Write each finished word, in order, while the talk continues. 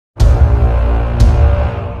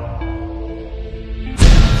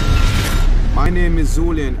My name is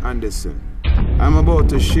Julian Anderson. I'm about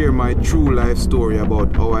to share my true life story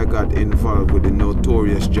about how I got involved with the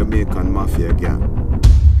notorious Jamaican Mafia gang.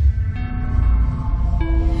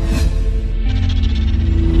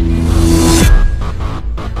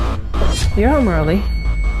 You're home early.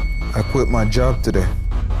 I quit my job today.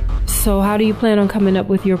 So how do you plan on coming up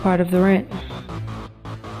with your part of the rent?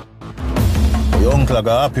 Your uncle are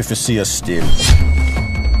happy if you see us still.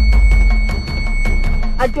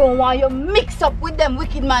 I don't want you mix up with them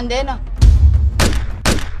wicked man then.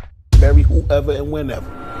 Bury whoever and whenever.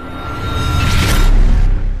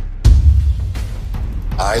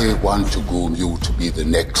 I want to groom you to be the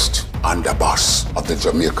next underboss of the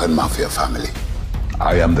Jamaican Mafia family.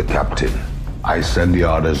 I am the captain. I send the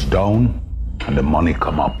orders down and the money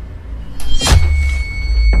come up.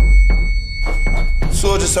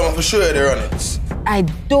 Soldier, someone for sure they're on it. I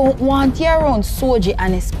don't want you around Soji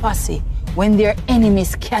and his posse when their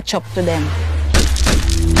enemies catch up to them.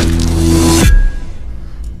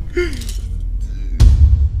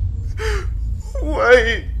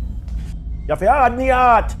 Why? You have to hard me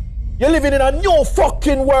heart. You're living in a new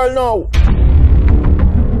fucking world now.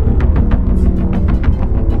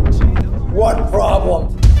 What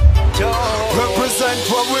problem? Represent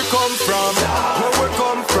where we come from, where we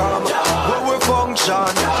function, where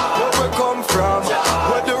we come from,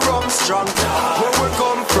 where the rum strong, where we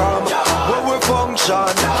come from, where we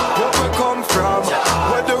function, where we come from,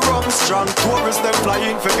 where the rum strong, tourists them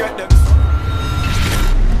flying, forget them.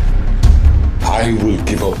 I will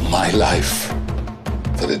give up my life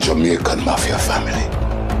for the Jamaican Mafia family.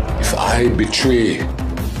 If I betray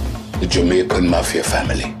the Jamaican Mafia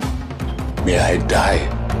family, may I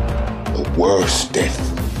die the worst death.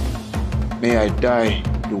 May I die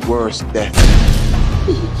the worst death.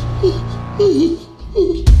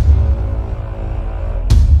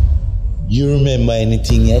 You remember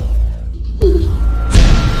anything yet?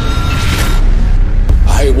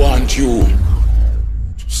 I want you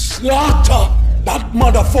to slaughter that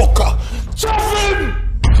motherfucker. Chop him!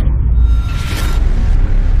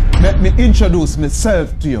 Let me introduce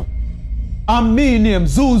myself to you. I'm me named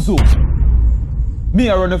Zuzu. Me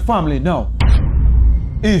I run the family now.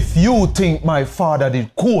 If you think my father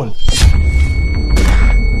did cool,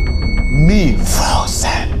 me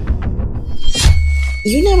frozen.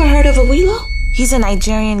 You never heard of Awilo? He's a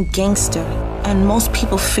Nigerian gangster, and most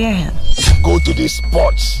people fear him. Go to these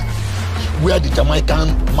spots where the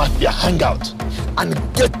Jamaican Mafia hang out and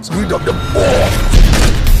get rid of them all.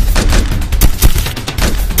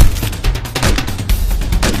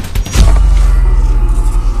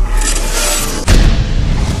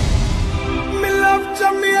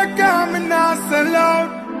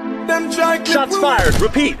 Shots fired.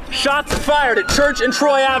 Repeat. Shots fired at Church and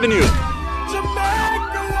Troy Avenue.